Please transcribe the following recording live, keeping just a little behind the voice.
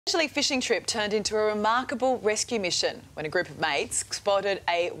Actually, fishing trip turned into a remarkable rescue mission when a group of mates spotted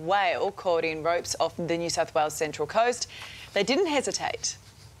a whale caught in ropes off the New South Wales Central Coast. They didn't hesitate.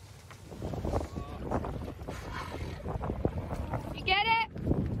 You get it?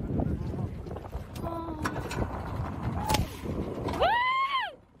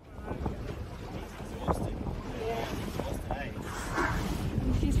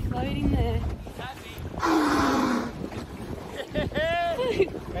 He's floating there.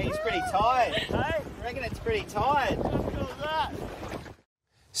 He's pretty tired. Hey? I reckon it's pretty tired.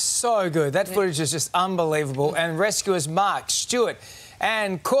 So good. That footage is just unbelievable. And rescuers Mark, Stuart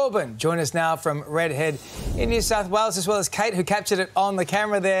and Corbin join us now from Redhead in New South Wales, as well as Kate, who captured it on the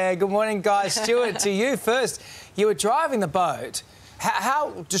camera there. Good morning, guys. Stuart, to you first. You were driving the boat.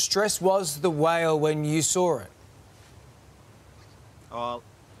 How distressed was the whale when you saw it? Oh,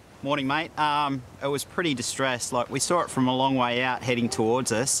 morning, mate. It was pretty distressed. Like, we saw it from a long way out heading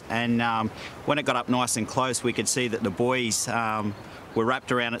towards us, and when it got up nice and close, we could see that the buoys were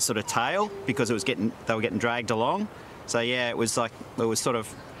wrapped around its sort of tail because they were getting dragged along. So yeah, it was sort of,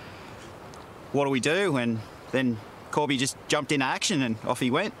 what do we do? And then Corby just jumped into action and off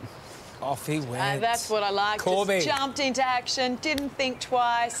he went. Off he went. That's what I like. Corby. Just jumped into action, didn't think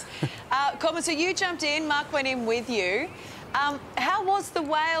twice. Corbin, so you jumped in, Mark went in with you. How was the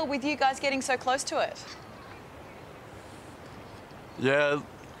whale with you guys getting so close to it? Yeah,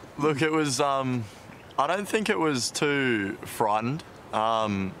 look, it was, I don't think it was too frightened.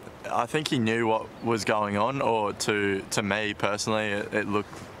 I think he knew what was going on, or to me personally,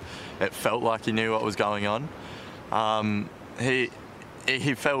 it felt like he knew what was going on. He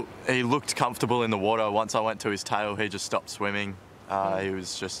looked comfortable in the water. Once I went to his tail, he just stopped swimming. He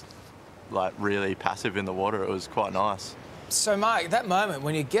was just like really passive in the water. It was quite nice. So, Mark, that moment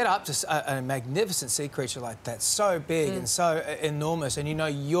when you get up to a magnificent sea creature like that, so big and so enormous, and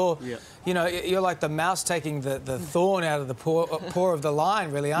you're like the mouse taking the thorn out of the paw of the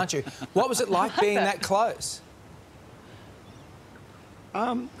lion, really, aren't you? What was it like being that close?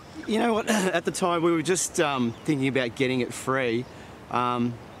 You know what? At the time, we were just thinking about getting it free.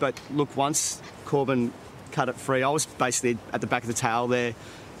 But look, once Corbin cut it free, I was basically at the back of the tail there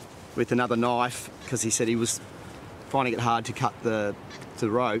with another knife because he said he was finding it hard to cut the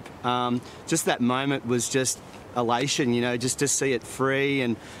rope. Just that moment was just elation, just to see it free,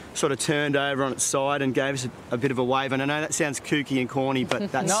 and sort of turned over on its side and gave us a bit of a wave. And I know that sounds kooky and corny,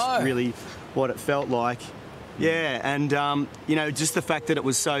 but that's really what it felt like. Yeah, and just the fact that it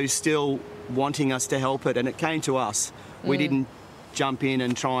was so still wanting us to help it, and it came to us. We didn't jump in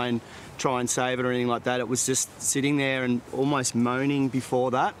and try and save it or anything like that. It was just sitting there and almost moaning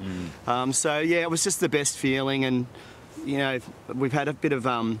before that. So yeah, it was just the best feeling. And we've had a bit of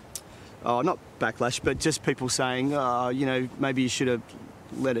not backlash, but just people saying, maybe you should have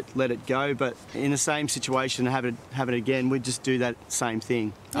let it go. But in the same situation, have it again, we'd just do that same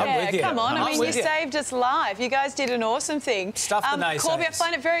thing. Yeah, come on. I mean, you saved us live. You guys did an awesome thing. Stuff the naysayers. Corby, I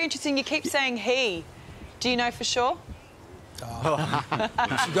find it very interesting. You keep saying he. Do you know for sure? Oh.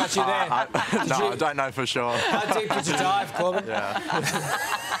 She got you there. I don't know for sure. How deep did you dive, Corbin? Yeah.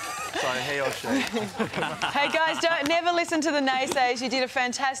 So he or she. Hey, guys, never listen to the naysayers. You did a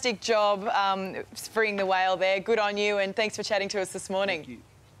fantastic job freeing the whale there. Good on you, and thanks for chatting to us this morning. Thank you.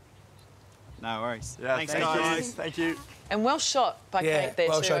 No worries. Yeah, thanks, guys. Thank you. And well shot by Kate there,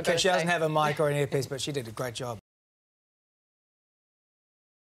 well too. shot. She doesn't have a mic or an earpiece, but she did a great job.